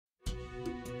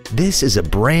This is a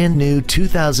brand new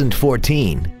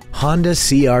 2014 Honda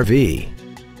CR-V.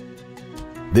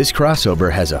 This crossover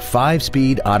has a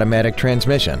 5-speed automatic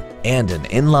transmission and an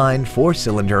inline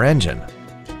 4-cylinder engine.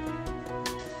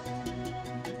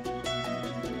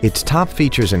 Its top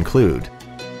features include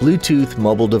Bluetooth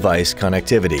mobile device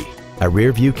connectivity, a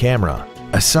rear-view camera,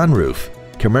 a sunroof,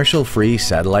 commercial-free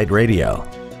satellite radio,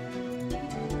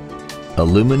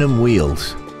 aluminum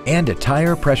wheels, and a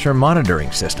tire pressure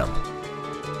monitoring system.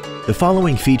 The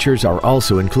following features are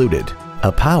also included: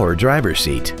 a power driver's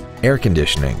seat, air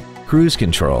conditioning, cruise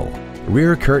control,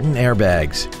 rear curtain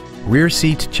airbags, rear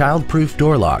seat child-proof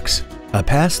door locks, a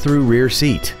pass-through rear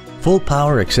seat, full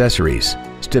power accessories,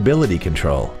 stability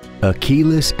control, a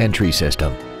keyless entry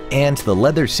system, and the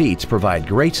leather seats provide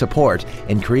great support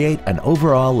and create an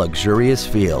overall luxurious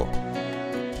feel.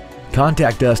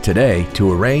 Contact us today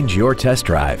to arrange your test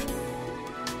drive.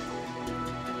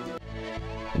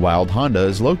 Wild Honda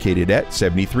is located at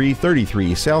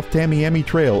 7333 South Tamiami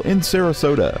Trail in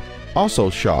Sarasota. Also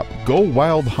shop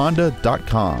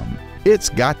GoWildHonda.com. It's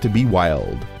got to be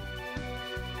wild.